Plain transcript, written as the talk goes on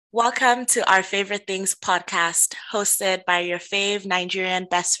Welcome to our Favorite Things podcast, hosted by your fave Nigerian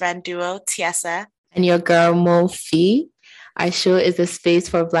best friend duo, Tiesa. And your girl, Mofi. Our show is a space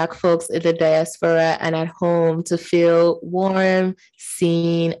for Black folks in the diaspora and at home to feel warm,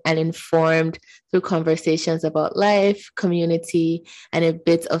 seen, and informed through conversations about life, community, and a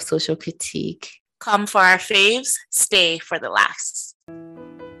bit of social critique. Come for our faves, stay for the laughs.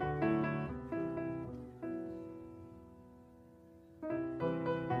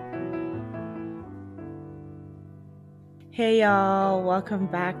 Hey y'all, welcome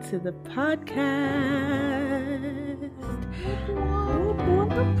back to the podcast.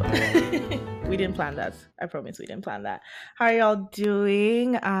 We didn't plan that. I promise we didn't plan that. How are y'all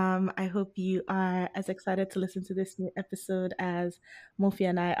doing? I hope you are as excited to listen to this new episode as Mofi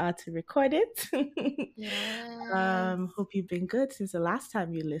and I are to record it. Hope you've been good since the last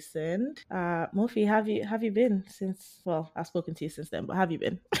time you listened. Mofi, have you been since? Well, I've spoken to you since then, but have you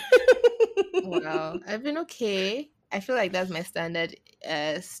been? Well, I've been okay. I feel like that's my standard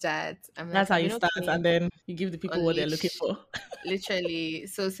start. That's how you start, okay. And then you give the people what they're looking for. Literally.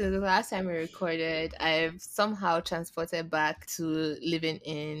 So since the last time we recorded, I've somehow transported back to living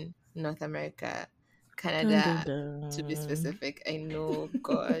in North America, Canada, to be specific. I know,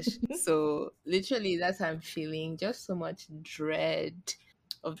 gosh. So literally that's how I'm feeling. Just so much dread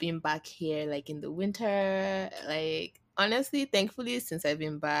of being back here, like in the winter. Like, honestly, thankfully, since I've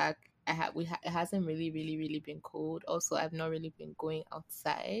been back, it hasn't really been cold. Also, I've not really been going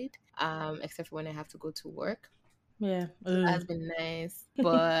outside, except for when I have to go to work. Yeah, that's been nice,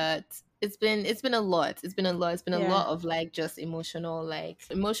 but it's been a lot. It's been a lot of like just emotional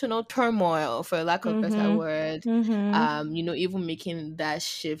turmoil, for lack of better word. Even making that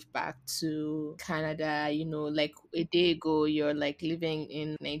shift back to Canada, like a day ago you're like living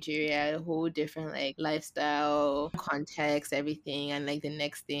in Nigeria, a whole different like lifestyle, context, everything, and like the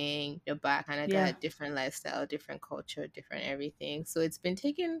next thing you're back Canada, different lifestyle, different culture, different everything. So it's been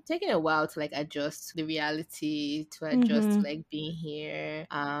taking a while to like adjust to the reality, to adjust to like being here.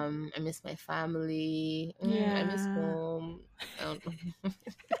 I miss my family. I miss home.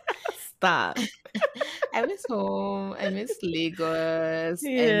 Stop. I miss home. I miss Lagos. I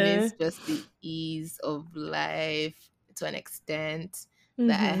miss just the ease of life to an extent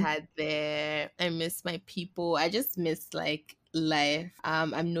that I had there. I miss my people. I just miss like life.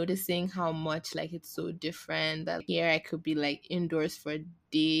 I'm noticing how much like it's so different that here I could be like indoors for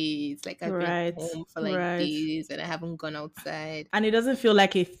days. Like I've been home for like days and I haven't gone outside. And it doesn't feel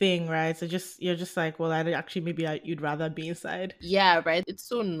like a thing, right? So you're just like, well, you'd rather be inside. Yeah, right. It's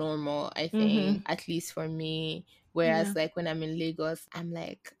so normal, I think, at least for me. Whereas like when I'm in Lagos, I'm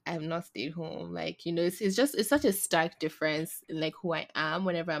like, I've not stayed home. Like, it's such a stark difference in like who I am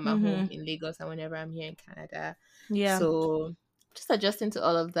whenever I'm at home in Lagos and whenever I'm here in Canada. Yeah. So just adjusting to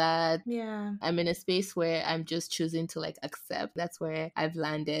all of that. Yeah. I'm in a space where I'm just choosing to like accept. That's where I've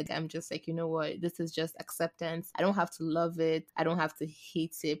landed. I'm just like, you know what? This is just acceptance. I don't have to love it. I don't have to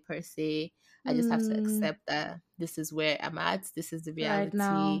hate it per se. I just have to accept that this is where I'm at. This is the reality. Right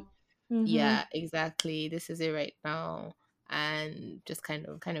now. Yeah, exactly. This is it right now. And just kind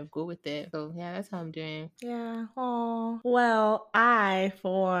of go with it. So yeah, that's how I'm doing. Yeah. Oh. Well, I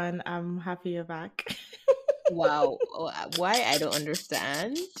for one, I'm happy you're back. Wow. Why? I don't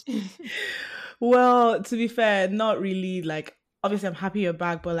understand. Well, to be fair, not really. Like, obviously I'm happy you're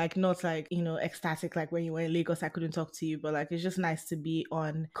back, but like not like, ecstatic like when you were in Lagos I couldn't talk to you, but like it's just nice to be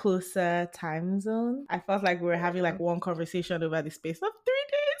on closer time zone. I felt like we were having like one conversation over the space of 3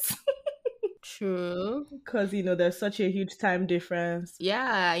 days. True. Because, there's such a huge time difference.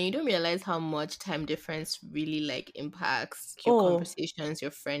 Yeah, you don't realize how much time difference really like impacts your conversations,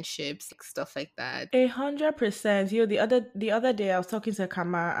 your friendships, like, stuff like that. 100%. The other day I was talking to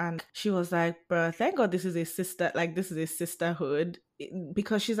Kama and she was like, "Bro, thank God this is a sisterhood."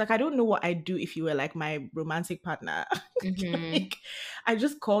 Because she's like, I don't know what I'd do if you were like my romantic partner. Like, I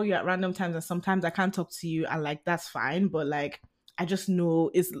just call you at random times and sometimes I can't talk to you and like that's fine, but like I just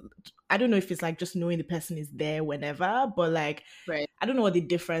know I don't know if it's like just knowing the person is there whenever, but like I don't know what the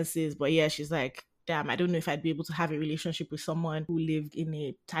difference is. But yeah, she's like, damn, I don't know if I'd be able to have a relationship with someone who lived in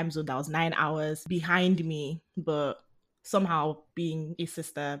a time zone that was 9 hours behind me, but somehow being a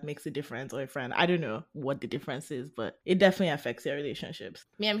sister makes a difference, or a friend. I don't know what the difference is, but it definitely affects your relationships.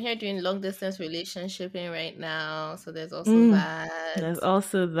 Me, I'm here doing long distance relationshiping right now, so there's also that. There's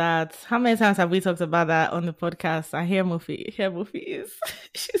also that. How many times have we talked about that on the podcast? I hear Mufi is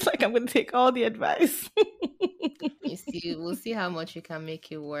she's like, I'm gonna take all the advice. You see, we'll see how much we can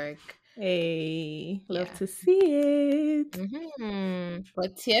make it work. Hey, love Yeah. to see it.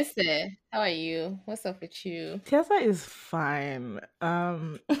 But Tiese, how are you? What's up with you? Tiasa is fine.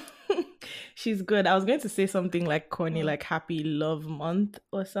 She's good. I was going to say something like corny, like Happy Love Month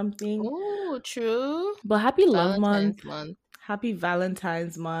or something. Oh, true. But Happy Love Month, Valentine's month. Happy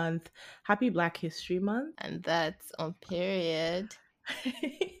Valentine's Month, Happy Black History Month. And that's on period.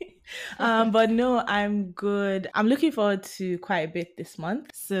 But no, I'm good. I'm looking forward to quite a bit this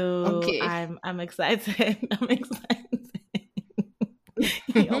month. So Okay. I'm excited. I'm excited.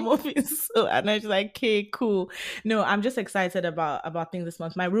 Your movie is so, and I was like, okay, cool. No, I'm just excited about things this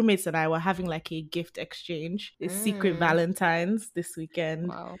month. My roommates and I were having like a gift exchange, a secret Valentine's this weekend.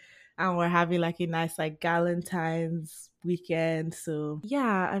 Wow. And we're having like a nice like Galentine's weekend. So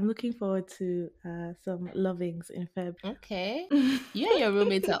yeah, I'm looking forward to some lovings in Feb. Okay. You and your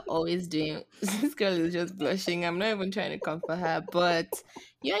roommates are always doing this girl is just blushing. I'm not even trying to comfort her, but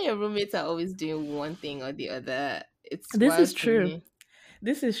you and your roommates are always doing one thing or the other. It's This wild is to true. me.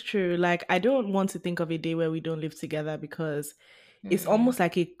 This is true. Like, I don't want to think of a day where we don't live together because it's almost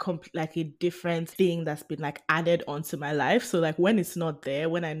like a different thing that's been like added onto my life. So like when it's not there,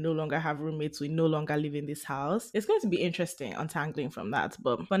 when I no longer have roommates, we no longer live in this house, it's going to be interesting untangling from that.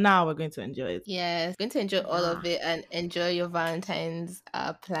 But for now, we're going to enjoy it. Yes, going to enjoy all of it and enjoy your Valentine's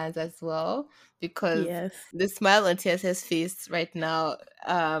plans as well. Because Yes. the smile on TS's face right now,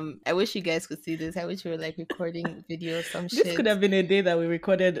 I wish you guys could see this. I wish we were like recording video or some shit. This could have been a day that we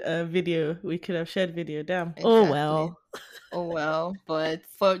recorded a video. We could have shared video. Damn. Exactly. Oh well. Oh well, but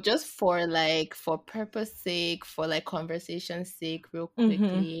for purpose sake, for like conversation's sake, real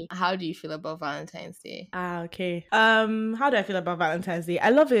quickly, how do you feel about Valentine's Day? Okay. How do I feel about Valentine's Day? I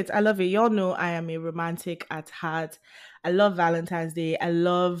love it. I love it. Y'all know I am a romantic at heart. I love Valentine's Day. I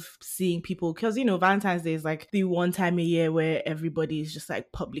love seeing people because Valentine's Day is like the one time a year where everybody is just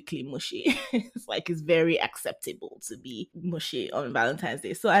like publicly mushy. It's like it's very acceptable to be mushy on Valentine's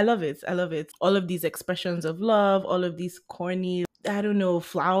Day. So I love it. I love it. All of these expressions of love, all of these corny, I don't know,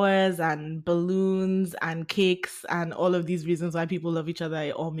 flowers and balloons and cakes and all of these reasons why people love each other.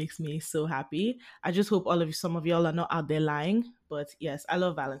 It all makes me so happy. I just hope some of y'all are not out there lying. But yes, I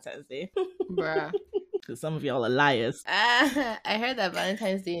love Valentine's Day. Bruh. Because some of y'all are liars. I heard that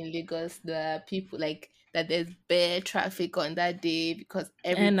Valentine's Day in Lagos, the people like that there's bare traffic on that day because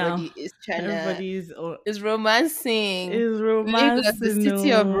everybody is trying is romancing. Is romancing. Lagos, the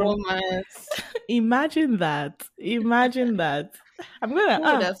city of romance. Imagine that. Imagine that. I'm gonna. Who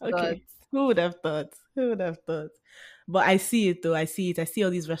would have thought? Who would have thought? Who would have thought? But I see it though. I see it. I see all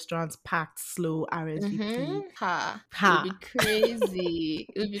these restaurants packed, slow, RSVP. It would be crazy.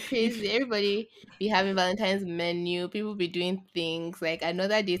 It would be crazy. Everybody be having Valentine's menu. People be doing things like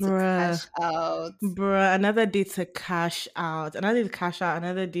another day to cash out. Bruh, another day to cash out. Another day to cash out.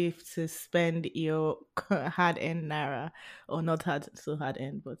 Another day to spend your hard-earned naira. Or not so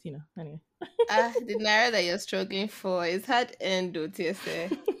hard-earned, but anyway. The naira that you're struggling for is hard-earned, though,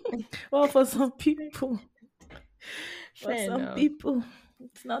 TSA. Well, for some people. People,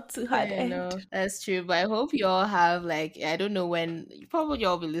 it's not too hard. I know that's true, but I hope you all have like I don't know when probably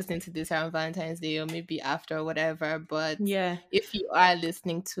all be listening to this around Valentine's Day or maybe after or whatever. But yeah, if you are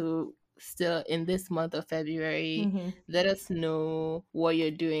listening to still in this month of February, let us know what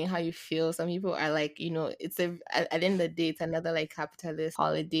you're doing, how you feel. Some people are like, it's at the end of the day, it's another like capitalist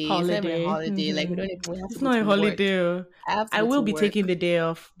holiday. It's not even a holiday. Like we don't even have to. It's not a holiday. I will be taking the day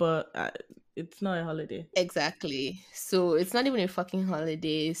off, but it's not a holiday. Exactly. So it's not even a fucking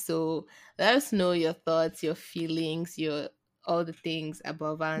holiday. So let us know your thoughts, your feelings, all the things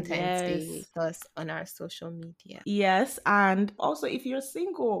about Valentine's Day with us on our social media. Yes, and also if you're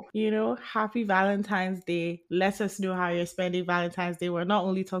single, happy Valentine's Day. Let us know how you're spending Valentine's Day. We're not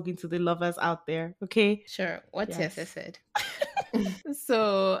only talking to the lovers out there, okay? Sure. What Tessa said.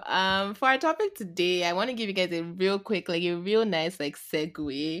 So for our topic today, I want to give you guys a real quick, like a real nice like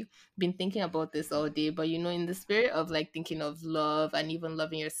segue. Been thinking about this all day, but in the spirit of like thinking of love and even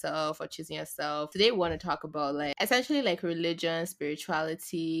loving yourself or choosing yourself, today we want to talk about like essentially like religion,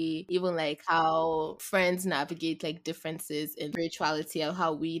 spirituality, even like how friends navigate like differences in spirituality, or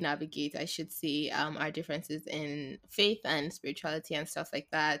how we navigate, I should say, our differences in faith and spirituality and stuff like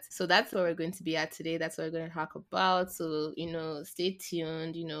that. So that's where we're going to be at today. That's what we're going to talk about. So stay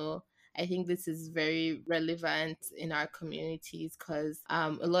tuned. I think this is very relevant in our communities because a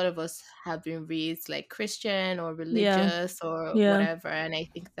lot of us have been raised like Christian or religious or whatever. And I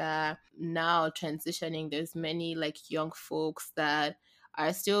think that now transitioning, there's many like young folks that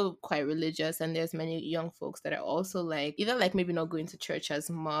are still quite religious, and there's many young folks that are also like either like maybe not going to church as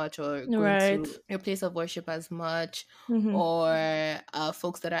much or going Right. to a place of worship as much, Mm-hmm. or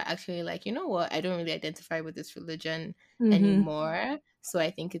folks that are actually like, you know what, I don't really identify with this religion Mm-hmm. anymore. So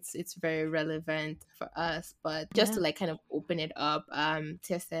I think it's very relevant for us. But just to like kind of open it up,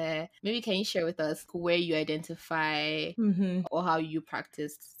 Tessa, maybe can you share with us where you identify Mm-hmm. or how you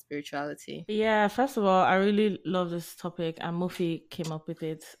practice spirituality? Yeah, first of all, I really love this topic, and Mufi came up with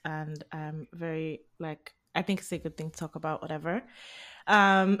it, and I'm very like, I think it's a good thing to talk about, whatever.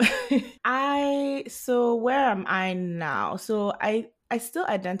 Um so where am I now? So I still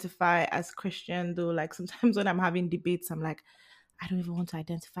identify as Christian, though like sometimes when I'm having debates I'm like, I don't even want to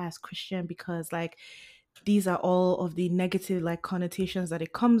identify as Christian because like these are all of the negative like connotations that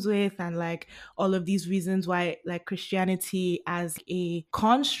it comes with, and like all of these reasons why like Christianity as a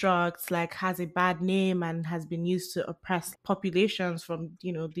construct like has a bad name and has been used to oppress populations from,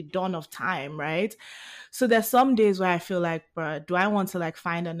 you know, the dawn of time, right? So there's some days where I feel like, bruh, do I want to like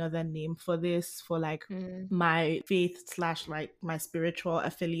find another name for this, for like my faith slash like my spiritual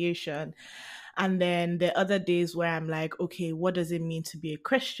affiliation? And then the other days where I'm like, okay, what does it mean to be a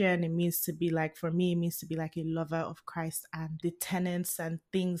Christian? It means to be like, for me, it means to be like a lover of Christ and the tenets and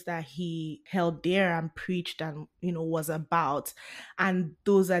things that he held dear and preached and, you know, was about. And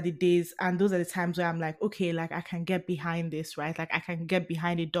those are the days and those are the times where I'm like, okay, like I can get behind this, right? Like I can get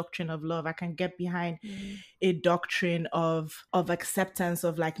behind a doctrine of love. I can get behind a doctrine of acceptance,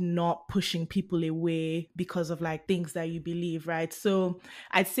 of like not pushing people away because of like things that you believe, right? So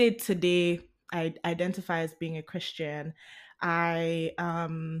I'd say today I identify as being a Christian. I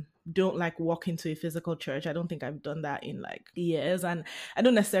don't like walk into a physical church. I don't think I've done that in like years, and I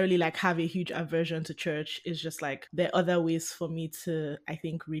don't necessarily like have a huge aversion to church. It's just like there are other ways for me to, I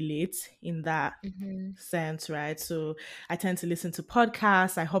think, relate in that sense, right? So I tend to listen to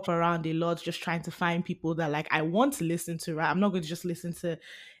podcasts. I hop around a lot just trying to find people that like I want to listen to, right? I'm not going to just listen to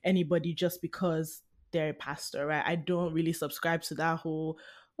anybody just because they're a pastor, right? I don't really subscribe to that whole,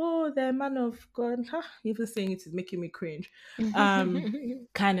 oh, they're a man of God. Even saying it is making me cringe.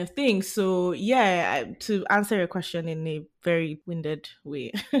 Kind of thing. So yeah, to answer your question in a very winded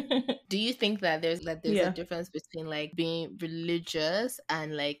way. Do you think that there's Yeah. a difference between like being religious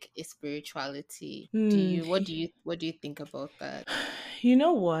and like a spirituality? What do you think about that? You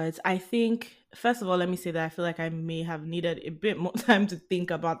know what? I think, first of all, let me say that I feel like I may have needed a bit more time to think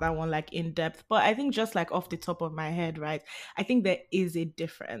about that one, like in depth. But I think just like off the top of my head, right? I think there is a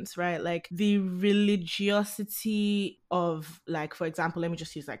difference, right? Like the religiosity of, like, for example, let me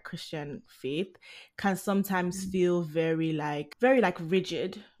just use like Christian faith can sometimes feel very like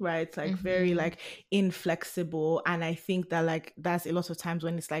rigid, right? It's like very like inflexible. And I think that like that's a lot of times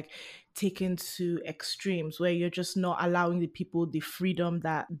when it's like taken to extremes where you're just not allowing the people the freedom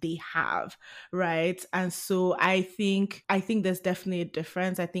that they have, right? And so I think there's definitely a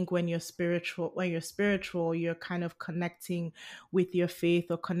difference. I think when you're spiritual, you're kind of connecting with your faith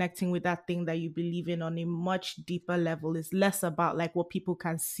or connecting with that thing that you believe in on a much deeper level. It's less about like what people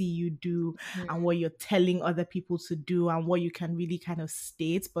can see you do and what you're telling other people to do and what you can really kind of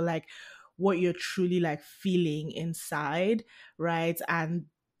state, but like what you're truly like feeling inside, right? And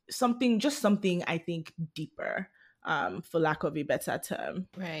something I think deeper, for lack of a better term.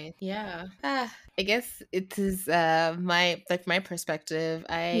 Right. Yeah. I guess it is my perspective.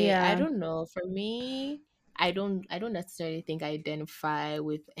 I don't know. For me, I don't necessarily think I identify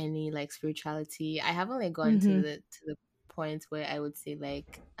with any like spirituality. I haven't like gone to the point where I would say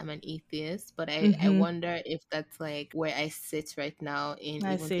like I'm an atheist, but I wonder if that's like where I sit right now in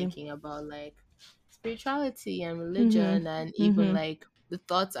even thinking about like spirituality and religion and even like the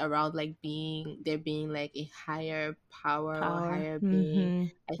thoughts around like there being like a higher power or higher being.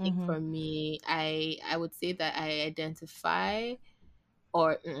 I think for me, I would say that I identify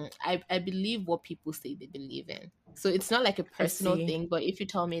or I believe what people say they believe in. So it's not like a personal thing, but if you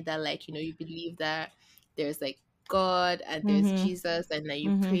tell me that like, you know, you believe that there's like God and there's Jesus and that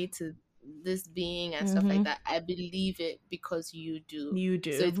you pray to this being and stuff like that, I believe it because you do.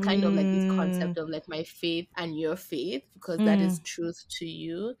 So it's kind of like this concept of like my faith and your faith, because that is truth to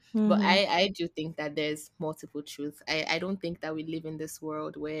you. But I do think that there's multiple truths. I don't think that we live in this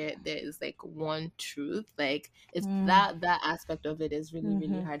world where there is like one truth. Like it's that aspect of it is really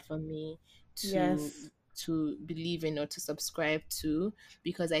really hard for me to believe in or to subscribe to,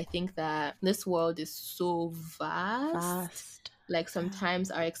 because I think that this world is so vast. like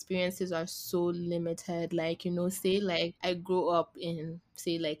sometimes our experiences are so limited. Like, you know, say like I grew up in,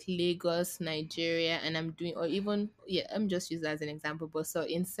 say, like Lagos, Nigeria, and I'm doing, or even, yeah, I'm just using that as an example, but so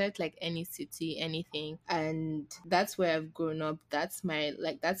insert like any city, anything, and that's where I've grown up. That's my,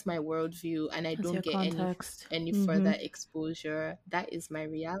 like, that's my worldview, and I That's don't your get context. any Mm-hmm. further exposure. That is my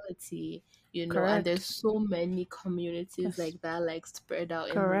reality, you know. And there's Correct. so many communities Yes. like that, like spread out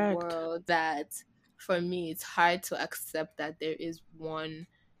in the Correct. world, that for me it's hard to accept that there is one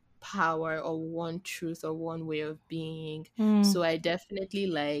power or one truth or one way of being. Mm. So I definitely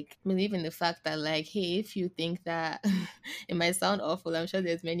like believe in the fact that, like, hey, if you think that it might sound awful, I'm sure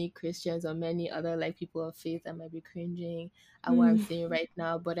there's many Christians or many other like people of faith that might be cringing at what I'm Mm. saying right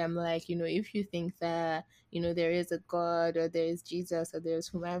now. But I'm like, you know, if you think that, you know, there is a God or there is Jesus or there's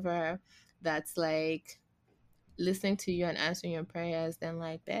whomever that's like listening to you and answering your prayers, then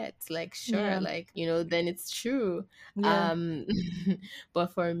like that's like sure, Yeah. like, you know, then it's true. Yeah. um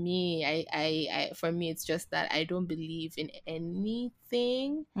but for me, I for me it's just that I don't believe in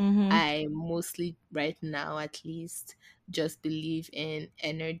anything. Mm-hmm. I mostly right now at least just believe in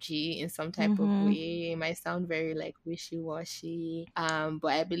energy in some type of Mm-hmm. way. It might sound very like wishy-washy, but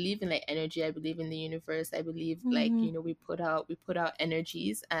I believe in like energy. I believe in the universe. I believe, like, Mm-hmm. you know, we put out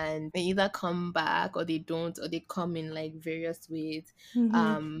energies and they either come back or they don't, or they come in like various ways.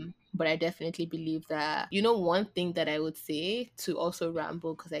 Mm-hmm. But I definitely believe that, you know, one thing that I would say, to also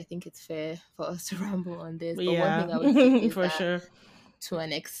ramble, because I think it's fair for us to ramble on this, but one Yeah. thing I would say is For that sure. to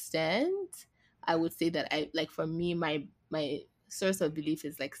an extent, I would say that I like, for me, my source of belief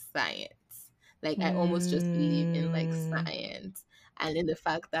is like science. Like I almost just believe in like Mm. science and in the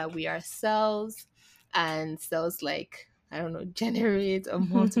fact that we are cells, and cells, like, I don't know, generate or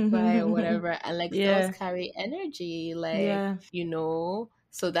multiply or whatever, and like cells Yeah. carry energy, like, Yeah. you know.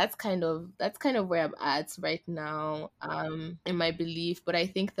 So that's kind of where I'm at right now, in my belief. But I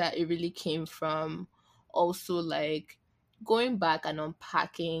think that it really came from also like going back and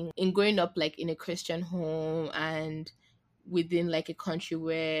unpacking in growing up like in a Christian home and within like a country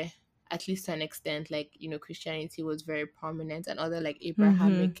where, at least to an extent, like, you know, Christianity was very prominent, and other like Mm-hmm.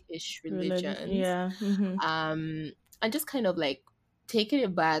 Abrahamic-ish Religion. religions. Yeah. Mm-hmm. And just kind of like taking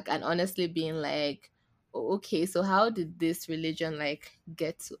it back and honestly being like, "Oh, okay, so how did this religion like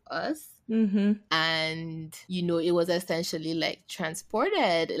get to us?" Mm-hmm. And, you know, it was essentially like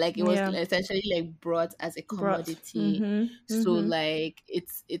transported, like it was Yeah. essentially like brought as a Brought. commodity. Mm-hmm. So Mm-hmm. like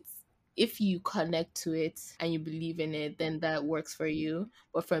it's if you connect to it and you believe in it, then that works for you.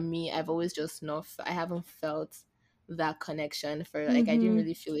 But for me, I've always just not I haven't felt that connection. For like, I didn't Mm-hmm.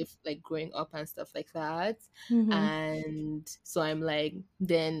 really feel it like growing up and stuff like that. Mm-hmm. And so I'm like,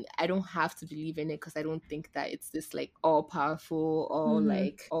 then I don't have to believe in it, because I don't think that it's this like all powerful, all Mm-hmm.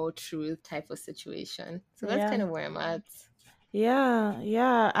 like all true type of situation. So that's Yeah. kind of where I'm at. Yeah,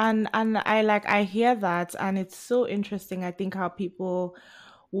 yeah, and I hear that, and it's so interesting. I think how people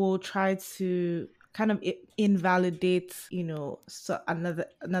will try to kind of invalidate, so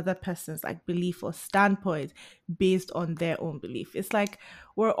another person's like belief or standpoint based on their own belief. It's like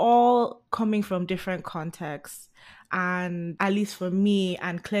we're all coming from different contexts, and at least for me,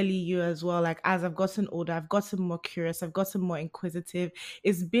 and clearly you as well. Like as I've gotten older, I've gotten more curious, I've gotten more inquisitive.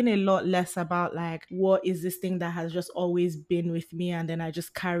 It's been a lot less about like what is this thing that has just always been with me and then I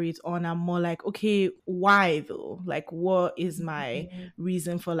just carry it on. I'm more like, okay, why though? Like what is my Mhm.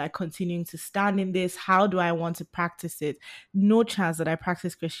 reason for like continuing to stand in this? How do I want to practice it? No chance that I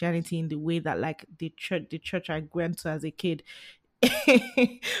practice Christianity in the way that like the church I went to as a kid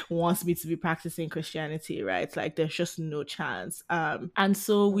wants me to be practicing Christianity, right? Like there's just no chance. And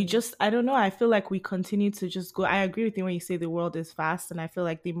so we Mm. just, I don't know, I feel like we continue to just go. I agree with you when you say the world is fast, and I feel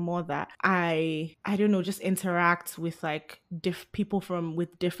like the more that I don't know, just interact with like people from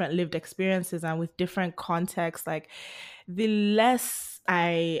with different lived experiences and with different contexts, like the less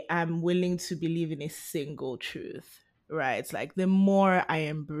I am willing to believe in a single truth. Right, like the more I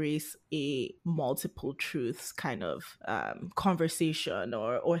embrace a multiple truths kind of conversation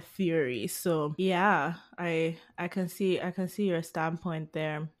or theory. So yeah, I can see your standpoint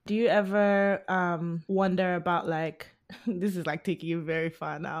there. Do you ever wonder about like this is like taking you very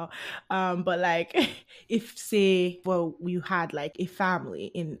far now, but like if say, well, you had like a family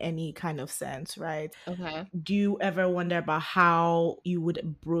in any kind of sense, right? Okay. Do you ever wonder about how you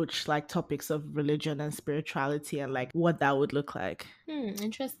would broach like topics of religion and spirituality and like what that would look like?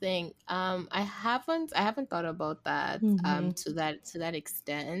 Interesting. I haven't thought about that Mm-hmm. to that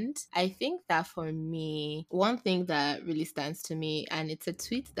extent. I think that for me, one thing that really stands to me, and it's a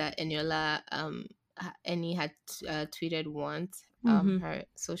tweet that Eniola Eni had tweeted once. Mm-hmm. Her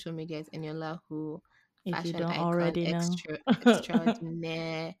social media is Eniola, who If you fashion don't icon already know.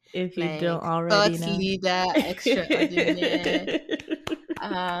 extraordinaire, If you don't like already thought know. leader extraordinaire.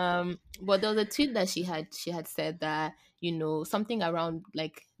 But there was a tweet that she had said that, something around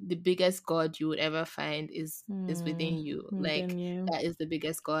like the biggest god you would ever find is within you. Like Within you. that is the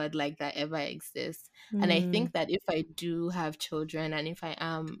biggest god like that ever exists. And I Mm, think that if I do have children and if I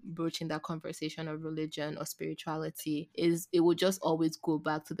am broaching that conversation of religion or spirituality, is it would just always go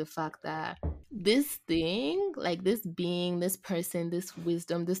back to the fact that this thing, like this being, this person, this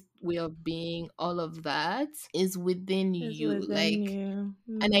wisdom, this way of being, all of that is within it's you. within Like, you.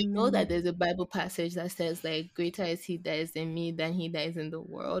 and I know that there's a Bible passage that says, like, greater is he that is in me than he that is in the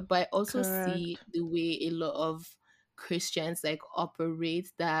world. But I also see Correct. the way a lot of Christians like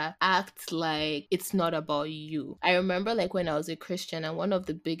operate that act like it's not about you. I remember like when I was a Christian, and one of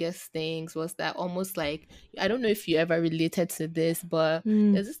the biggest things was that almost like, I don't know if you ever related to this, but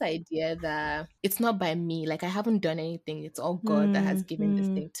Mm, there's this idea that it's not by me, like I haven't done anything, it's all God that has mm, given this mm,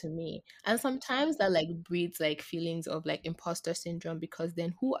 thing to me. And sometimes that like breeds like feelings of like imposter syndrome, because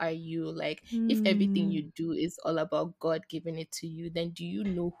then who are you? Like if everything mm, you do is all about God giving it to you, then do you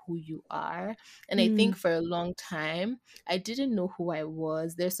know who you are? And I mm, think for a long time I didn't know who I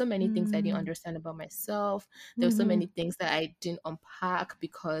was. There's so many things I didn't mm, understand about myself. There were so mhm. many things that I didn't unpack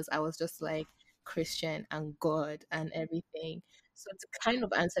because I was just like Christian and God and everything. So to kind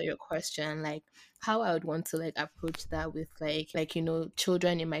of answer your question, like how I would want to like approach that with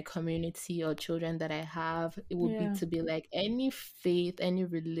children in my community or children that I have, it would be Yeah, to be like any faith, any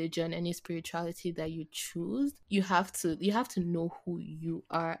religion, any spirituality that you choose, you have to know who you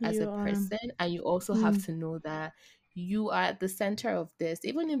are as a you are. person, and you also have Mm. to know that you are at the center of this.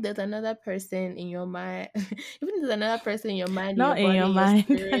 Even if there's another person in your mind, even if there's another person in your mind, in your Not in body, your in your mind.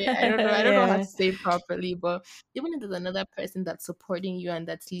 spirit, I don't know how to Yeah. say it properly, but even if there's another person that's supporting you and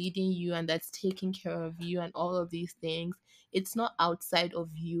that's leading you and that's taking care of you and all of these things, it's not outside of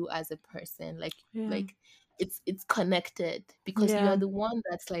you as a person. Like Yeah. like it's connected, because you are Yeah. the one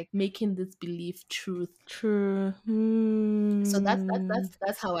that's like making this belief truth. True. So that's that's Mm. that's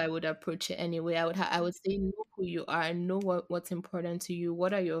that's how I would approach it anyway. I would say know who you are, know what's important to you,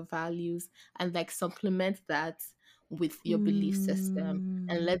 what are your values, and like supplement that with your belief system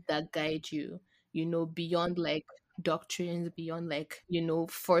and Mm. let that guide you, beyond like doctrines, beyond like,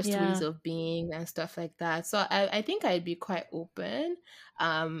 forced ways Yeah. of being and stuff like that. So I think I'd be quite open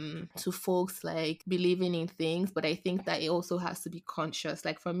to folks like believing in things, but I think that it also has to be conscious.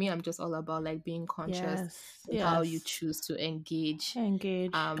 Like for me, I'm just all about like being conscious Yes. in how you Yes. choose to engage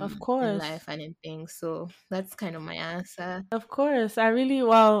Engage. Of in course. life and in things. So that's kind of my answer. Of course. I really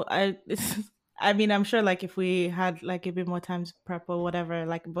well I I mean I'm sure like if we had like a bit more time to prep or whatever,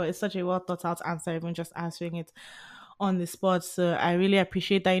 like but it's such a well thought out answer, even just answering it on the spot. So I really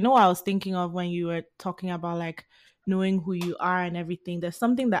appreciate that. You know what I was thinking of when you were talking about like knowing who you are and everything. There's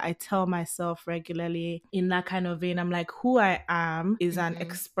something that I tell myself regularly in that kind of vein. I'm like, who I am is an Mm-hmm.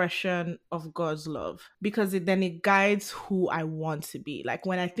 expression of God's love, because then it guides who I want to be. Like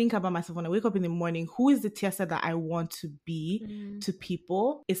when I think about myself, when I wake up in the morning, who is the Tiesa that I want to be Mm-hmm. to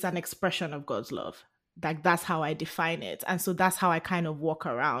people? It's an expression of God's love. Like that's how I define it. And so that's how I kind of walk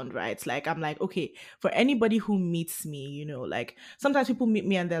around, right? Like I'm like, okay, for anybody who meets me, like sometimes people meet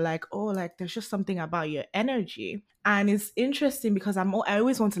me and they're like, oh, like there's just something about your energy. And it's interesting because I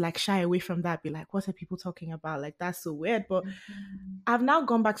always want to like shy away from that, be like, what are people talking about? Like that's so weird. But Mm-hmm. I've now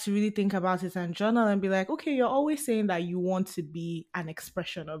gone back to really think about it and journal and be like, okay, you're always saying that you want to be an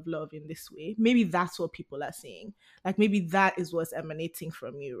expression of love in this way. Maybe that's what people are saying. Like maybe that is what's emanating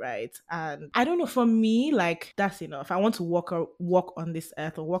from you, right? And I don't know, for me, like that's enough. I want to walk on this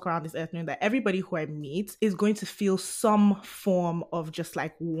earth or walk around this earth knowing that everybody who I meet is going to feel some form of just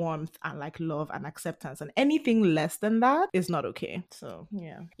like warmth and like love and acceptance. And anything less than that is not okay. So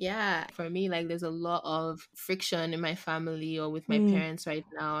yeah. Yeah, for me, like there's a lot of friction in my family or with my Mm, parents right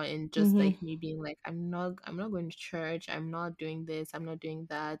now, and just mm-hmm. like me being like, I'm not going to church, I'm not doing this, I'm not doing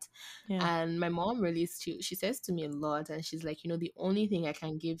that. Yeah. And my mom really she says to me a lot, and she's like, the only thing I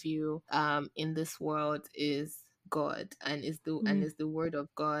can give you in this world is God, and Mm, is the word of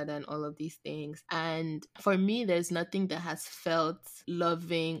God and all of these things. And for me, there's nothing that has felt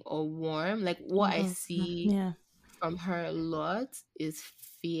loving or warm. Like what I love. see Yeah. from her a lot is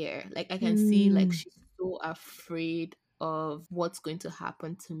fear. Like I can see like Mm, she's so afraid of what's going to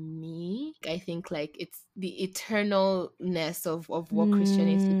happen to me. I think like it's the eternalness of what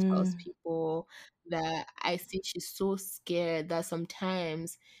Christianity tells mm, people, that I see she's so scared that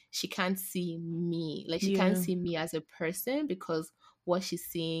sometimes she can't see me. Like she can't yeah. see me as a person, because what she's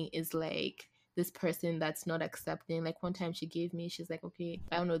seeing is like this person that's not accepting. Like one time she's like, okay,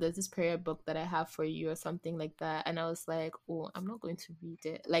 I don't know, there's this prayer book that I have for you or something like that. And I was like, oh, I'm not going to read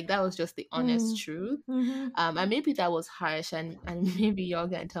it. Like that was just the honest truth. And maybe that was harsh, and maybe y'all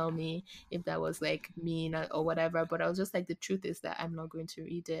can tell me if that was like mean or whatever. But I was just like, the truth is that I'm not going to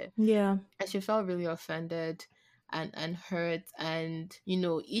read it. Yeah. And she felt really offended and hurt. And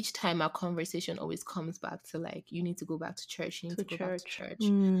each time our conversation always comes back to like, you need to go back to church, you need to go back to church.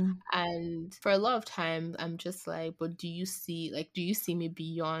 And for a lot of time I'm just like, but do you see me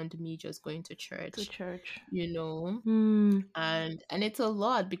beyond me just going to church? And it's a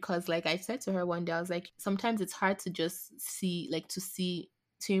lot, because like I said to her one day, I was like, sometimes it's hard to just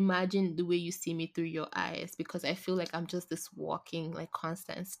to imagine the way you see me through your eyes, because I feel like I'm just this walking like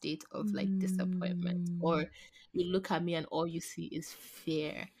constant state of like disappointment. Or you look at me and all you see is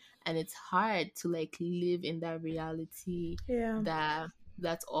fear, and it's hard to like live in that reality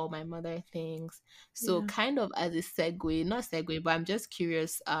that's all my mother thinks. So kind of as a not segue, but I'm just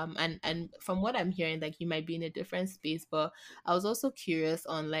curious, and from what I'm hearing, like you might be in a different space, but I was also curious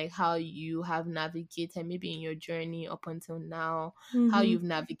on like how you have navigated maybe in your journey up until now, how you've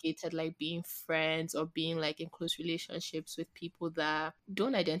navigated like being friends or being like in close relationships with people that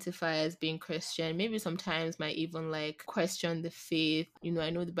don't identify as being Christian, maybe sometimes might even like question the faith.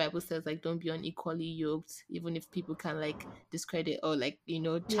 I know the Bible says like, don't be unequally yoked, even if people can like discredit or like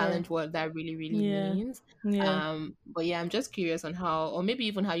challenge what that really means. But I'm just curious on how, or maybe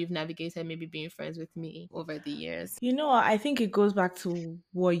even how you've navigated maybe being friends with me over the years. I think it goes back to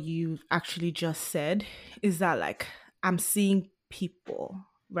what you actually just said, is that like I'm seeing people,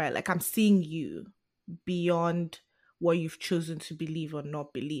 right? Like I'm seeing you beyond what you've chosen to believe or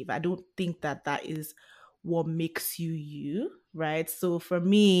not believe. I don't think that is what makes you, right? So for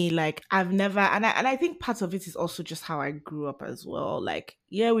me, like I've never, and I think part of it is also just how I grew up as well. Like,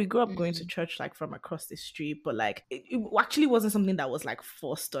 yeah, we grew up going to church like from across the street, but like it actually wasn't something that was like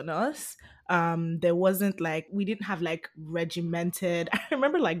forced on us. There wasn't like, we didn't have like regimented. I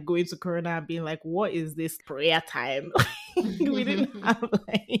remember like going to Corona and being like, what is this prayer time? We didn't have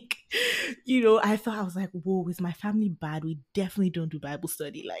like, I was like, whoa, is my family bad? We definitely don't do Bible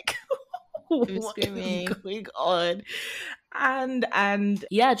study. Like, what is going on? And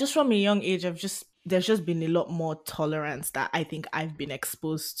yeah, just from a young age, there's just been a lot more tolerance that I think I've been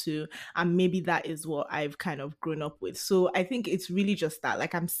exposed to, and maybe that is what I've kind of grown up with. So I think it's really just that,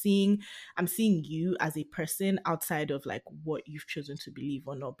 like I'm seeing you as a person outside of like what you've chosen to believe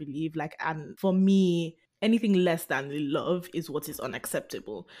or not believe. Like, and for me, anything less than love is what is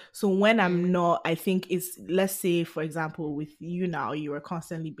unacceptable. So when I'm not, I think it's, let's say, for example, with you now, you are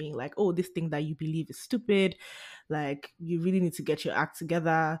constantly being like, oh, this thing that you believe is stupid. Like, you really need to get your act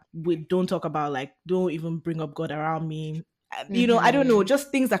together. Don't talk about, like, don't even bring up God around me. I don't know, just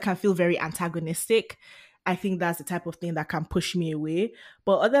things that can feel very antagonistic. I think that's the type of thing that can push me away.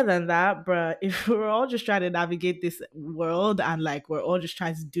 But other than that, bruh, if we're all just trying to navigate this world and like we're all just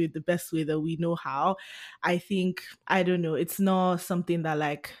trying to do it the best way that we know how, I think, I don't know, it's not something that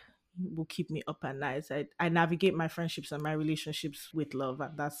like will keep me up at night. I navigate my friendships and my relationships with love,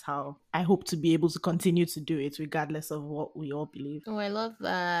 and that's how I hope to be able to continue to do it regardless of what we all believe. Oh, I love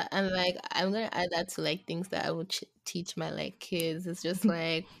that. And like I'm gonna add that to like things that I would teach my like kids. It's just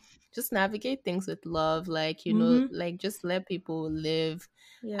like just navigate things with love, like like just let people live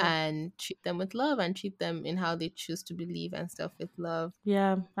and treat them with love and treat them in how they choose to believe and stuff with love.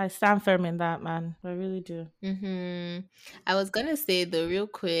 Yeah, I stand firm in that, man. I really do. I was gonna say though, real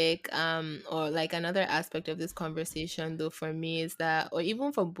quick, or like another aspect of this conversation though for me is that, or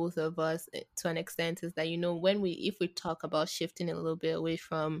even for both of us to an extent, is that if we talk about shifting a little bit away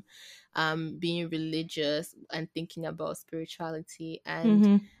from being religious and thinking about spirituality,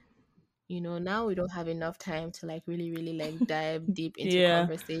 and now we don't have enough time to like really like dive deep into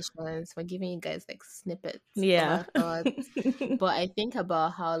conversations. We're giving you guys like snippets of our thoughts. But I think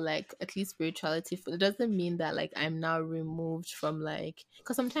about how like at least spirituality, it doesn't mean that like I'm now removed from like,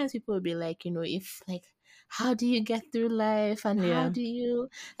 because sometimes people will be like, if like, how do you get through life, and how do you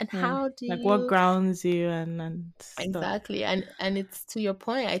like what grounds you and stuff. Exactly. And it's to your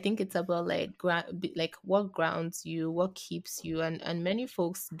point, I think it's about like what grounds you, what keeps you, and many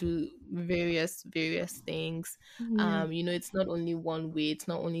folks do various things. It's not only one way, it's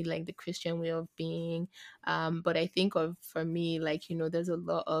not only like the Christian way of being, but I think for me, like there's a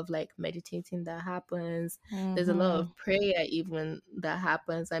lot of like meditating that happens. There's a lot of prayer even that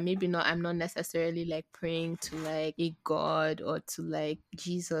happens, and maybe I'm not necessarily like praying to like a God or to like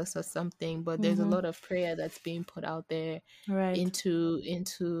Jesus or something, but there's a lot of prayer that's being put out there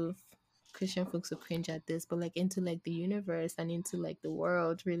into Christian folks will cringe at this, but like into like the universe and into like the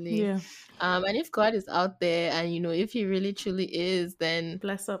world, really. Yeah. And if God is out there, and if He really truly is, then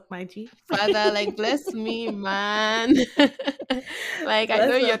Bless up, my G. Father, like bless me, man. Like I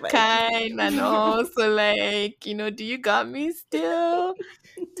know Bless you're up, my G. kind and all, so like do you got me still?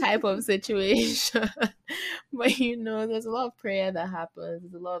 Type of situation. But there's a lot of prayer that happens.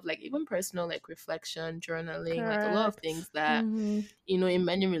 There's a lot of like even personal like reflection, journaling, like a lot of things that in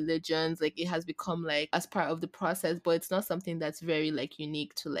many religions, like it has become like as part of the process, but it's not something that's very like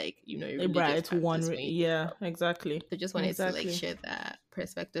unique to like a religious Right, it's one. practice. Yeah, exactly. So just wanted to like share that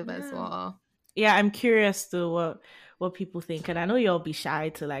perspective as well. Yeah, I'm curious to what people think, and I know you'll be shy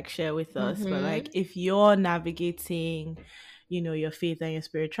to like share with us, but like if you're navigating your faith and your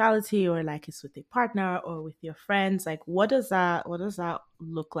spirituality, or like it's with a partner or with your friends, like what does that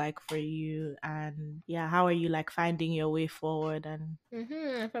look like for you? And yeah, how are you like finding your way forward? And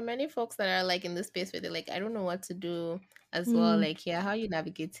for many folks that are like in this space where they're like, I don't know what to do as well, like how are you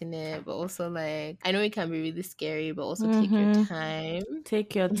navigating it? But also like I know it can be really scary, but also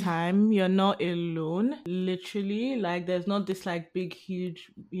take your time. You're not alone, literally. Like there's not this like big huge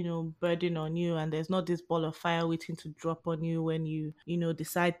burden on you, and there's not this ball of fire waiting to drop on you when you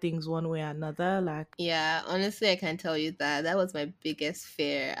decide things one way or another. Like honestly, I can tell you that was my biggest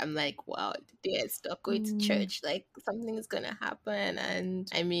fear. I'm like, wow, the day I stop going to church, like something is gonna happen. And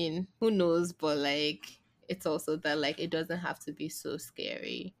I mean, who knows, but like it's also that like it doesn't have to be so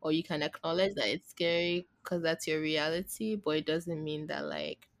scary, or you can acknowledge that it's scary because that's your reality, but it doesn't mean that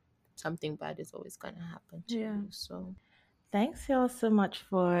like something bad is always gonna happen to you. So thanks y'all so much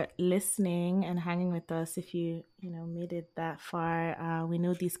for listening and hanging with us. If you made it that far, we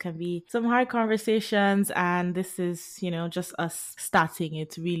know these can be some hard conversations, and this is just us starting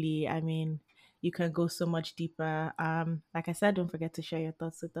it, really. I mean, you can go so much deeper. Like I said, don't forget to share your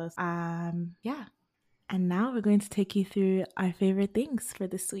thoughts with us. Yeah. And now we're going to take you through our favorite things for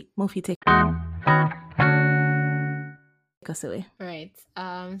this week. Mofi, take us away. Right.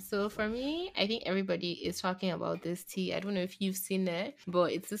 So for me, I think everybody is talking about this tea. I don't know if you've seen it,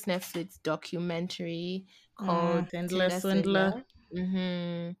 but it's this Netflix documentary called Swindler.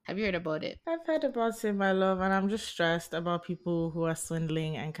 Have you heard about it? I've heard about it, my love, and I'm just stressed about people who are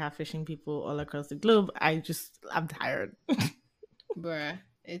swindling and catfishing people all across the globe. I'm tired. Bruh.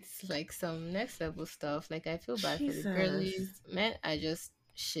 It's like some next level stuff. Like I feel bad for the girlies. Men are just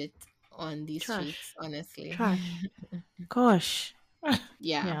shit on these streets, honestly. Trash. Gosh.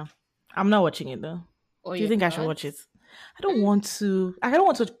 Yeah. I'm not watching it though. Do you think I should watch it? I don't want to. I don't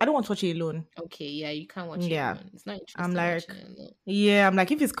want to watch it alone. Okay, yeah, you can't watch it alone. It's not interesting. I'm like, watching it alone. Yeah, I'm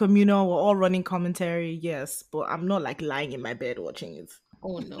like, if it's communal, we're all running commentary, yes, but I'm not like lying in my bed watching it.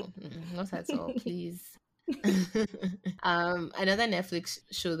 Oh no, not at all, please. Another Netflix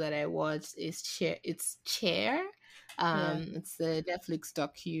show that I watched is Chair. It's Chair. It's a Netflix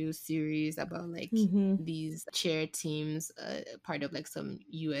docu series about like these cheer teams, part of like some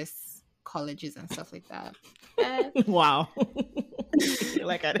US colleges and stuff like that. Wow.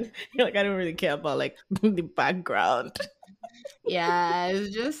 like I don't really care about like the background. Yeah,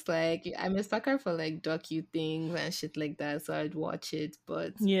 it's just like I'm a sucker for like docu things and shit like that, so I'd watch it,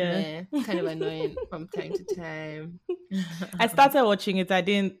 but it's kind of annoying from time to time. I started watching it. I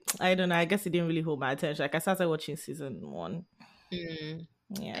don't know, I guess it didn't really hold my attention. Like I started watching season 1.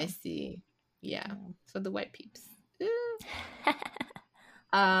 Yeah, I see. Yeah, for the white peeps.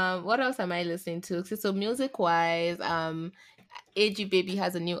 What else am I listening to? So music wise, AG Baby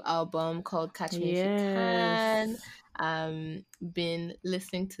has a new album called Catch Me If You Can. Been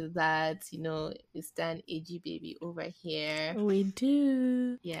listening to that. We stand AG Baby over here. We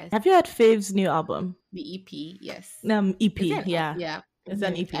do. Yes. Have you heard Fave's new album? The EP, yes. EP, yeah. It's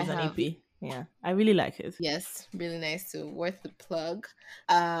an EP. It's an EP. Yeah, I really like it. Yes, really nice. So worth the plug.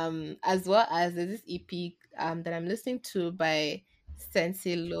 As well as there's this EP that I'm listening to by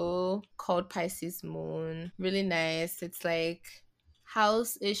Sensilo called Pisces Moon. Really nice. It's like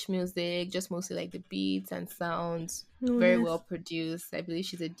house-ish music, just mostly like the beats and sounds. Very well produced. I believe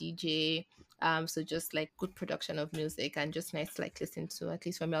she's a DJ. So just like good production of music and just nice to like listen to. At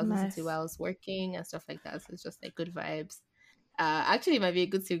least for me, I was listening to while I was working and stuff like that. So it's just like good vibes. Actually, it might be a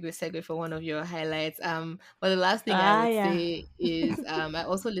good segue for one of your highlights. But the last thing I would say is I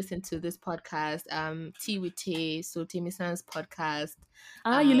also listened to this podcast, Tea with Tay, so Temisan's podcast.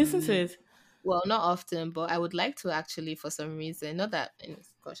 You listen to it? Well, not often, but I would like to actually for some reason. Not that,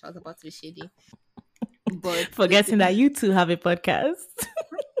 gosh, I was about to be shady. But forgetting that you two have a podcast.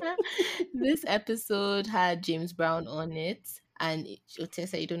 This episode had James Brown on it, and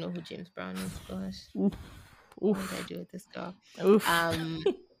Otessa, you don't know who James Brown is. Gosh, what did I do with this girl?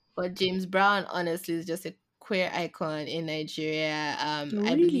 But James Brown, honestly, is just a queer icon in Nigeria. I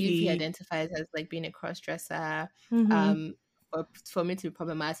believe he Really? identifies as like being a cross-dresser. Mm-hmm. For me to be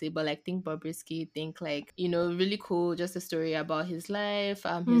problematic, but like think Bobrisky, think like, you know, really cool, just a story about his life, his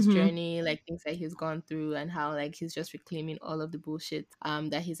Mm-hmm. journey, like things that he's gone through and how like he's just reclaiming all of the bullshit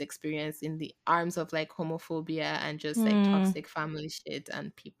that he's experienced in the arms of like homophobia and just like toxic family shit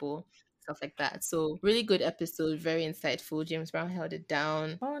and people, stuff like that. So really good episode, very insightful. James Brown held it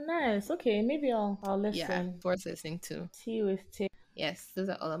down. Oh, nice. Okay, maybe I'll Yeah, listen. worth listening to. Tea with Tay. Yes, those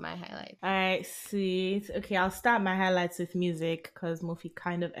are all of my highlights. All right, sweet. Okay, I'll start my highlights with music because Mofi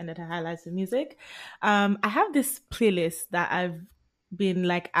kind of ended her highlights with music. I have this playlist that I've been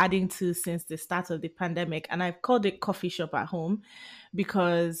like adding to since the start of the pandemic, and I've called it Coffee Shop at Home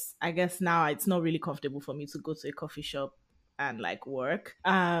because I guess now it's not really comfortable for me to go to a coffee shop and like work.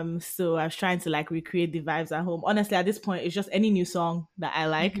 So I was trying to like recreate the vibes at home. Honestly, at this point, it's just any new song that I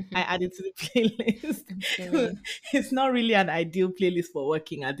like, I add it to the playlist. It's not really an ideal playlist for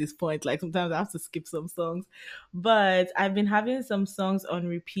working at this point. Like sometimes I have to skip some songs. But I've been having some songs on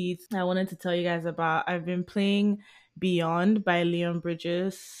repeat I wanted to tell you guys about. I've been playing Beyond by Leon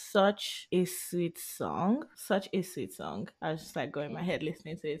Bridges. Such a sweet song. Such a sweet song. I was just like going in my head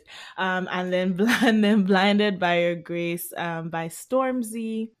listening to it. And then Blinded by Your Grace by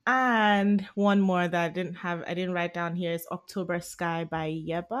Stormzy. And one more that I didn't write down here is October Sky by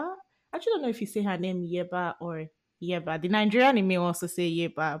Yeba. I actually don't know if you say her name Yeba or Yeba. The Nigerian in me wants to say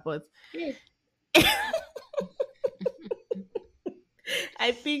Yeba, but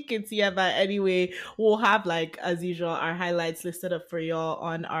I think it's Yeba. Anyway, we'll have like as usual our highlights listed up for y'all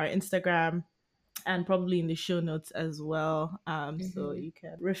on our Instagram and probably in the show notes as well. So you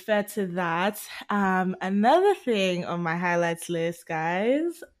can refer to that. Another thing on my highlights list,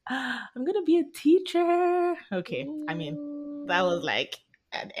 guys, I'm gonna be a teacher. Okay, I mean that was like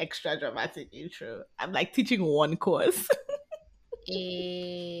an extra dramatic intro. I'm like teaching one course.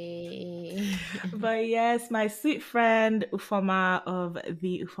 But yes, my sweet friend Ufoma of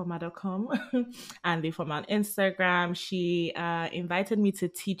the ufoma.com and the Ufoma on Instagram, she invited me to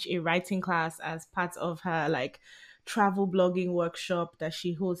teach a writing class as part of her like travel blogging workshop that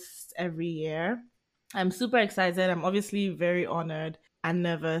she hosts every year. I'm super excited. I'm obviously very honored and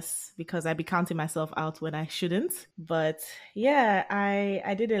nervous because I'd be counting myself out when I shouldn't. But yeah,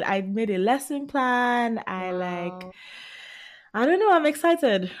 I did it. I made a lesson plan. I don't know. I'm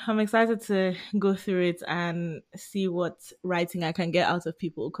excited. I'm excited to go through it and see what writing I can get out of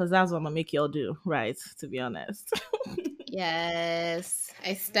people because that's what I'm gonna make y'all do, right? To be honest. Yes,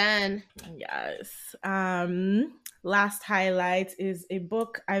 I stand. Yes. Last highlight is a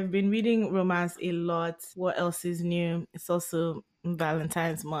book. I've been reading romance a lot. What else is new? It's also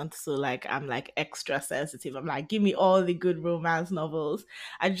Valentine's month, so like I'm like extra sensitive. I'm like, give me all the good romance novels.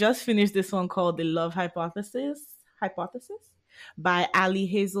 I just finished this one called The Love Hypothesis by Ali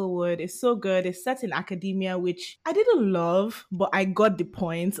Hazelwood. It's so good. It's set in academia, which I didn't love, but I got the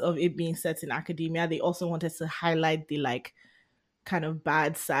point of it being set in academia. They also wanted to highlight the like kind of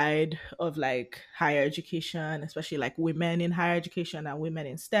bad side of like higher education, especially like women in higher education and women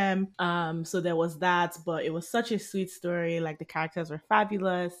in STEM. So there was that, but it was such a sweet story. Like the characters were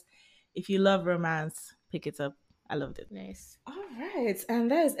fabulous. If you love romance, pick it up. I loved it. Nice. All right.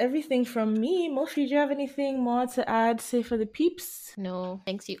 And that is everything from me. Mofi, do you have anything more to add, say, for the peeps? No.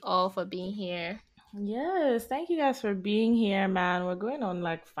 Thanks you all for being here. Yes, thank you guys for being here, man. We're going on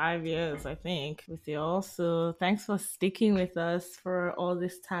like 5 years, I think, with y'all. So thanks for sticking with us for all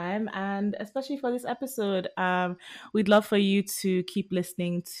this time, and especially for this episode. We'd love for you to keep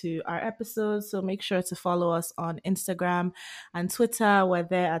listening to our episodes. So make sure to follow us on Instagram and Twitter. We're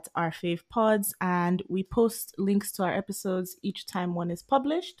there at Our Fave Pods, and we post links to our episodes each time one is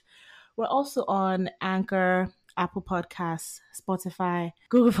published. We're also on Anchor, Apple Podcasts, Spotify,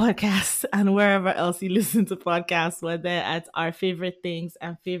 Google Podcasts, and wherever else you listen to podcasts. We're there at Our Favorite Things,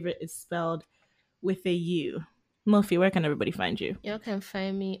 and favorite is spelled with a U. Mofi, where can everybody find you? You can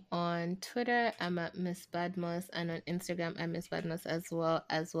find me on Twitter. I'm at Miss Badmus, and on Instagram I'm Miss Badmus as well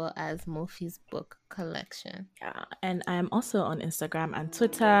as Mofi's book collection. Yeah, and I'm also on Instagram and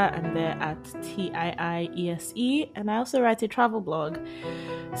Twitter. I'm there at TIIESE, and I also write a travel blog,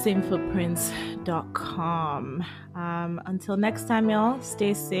 samefootprints.com. Until next time, y'all,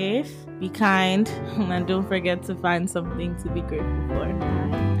 stay safe, be kind, and don't forget to find something to be grateful for.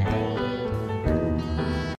 Bye.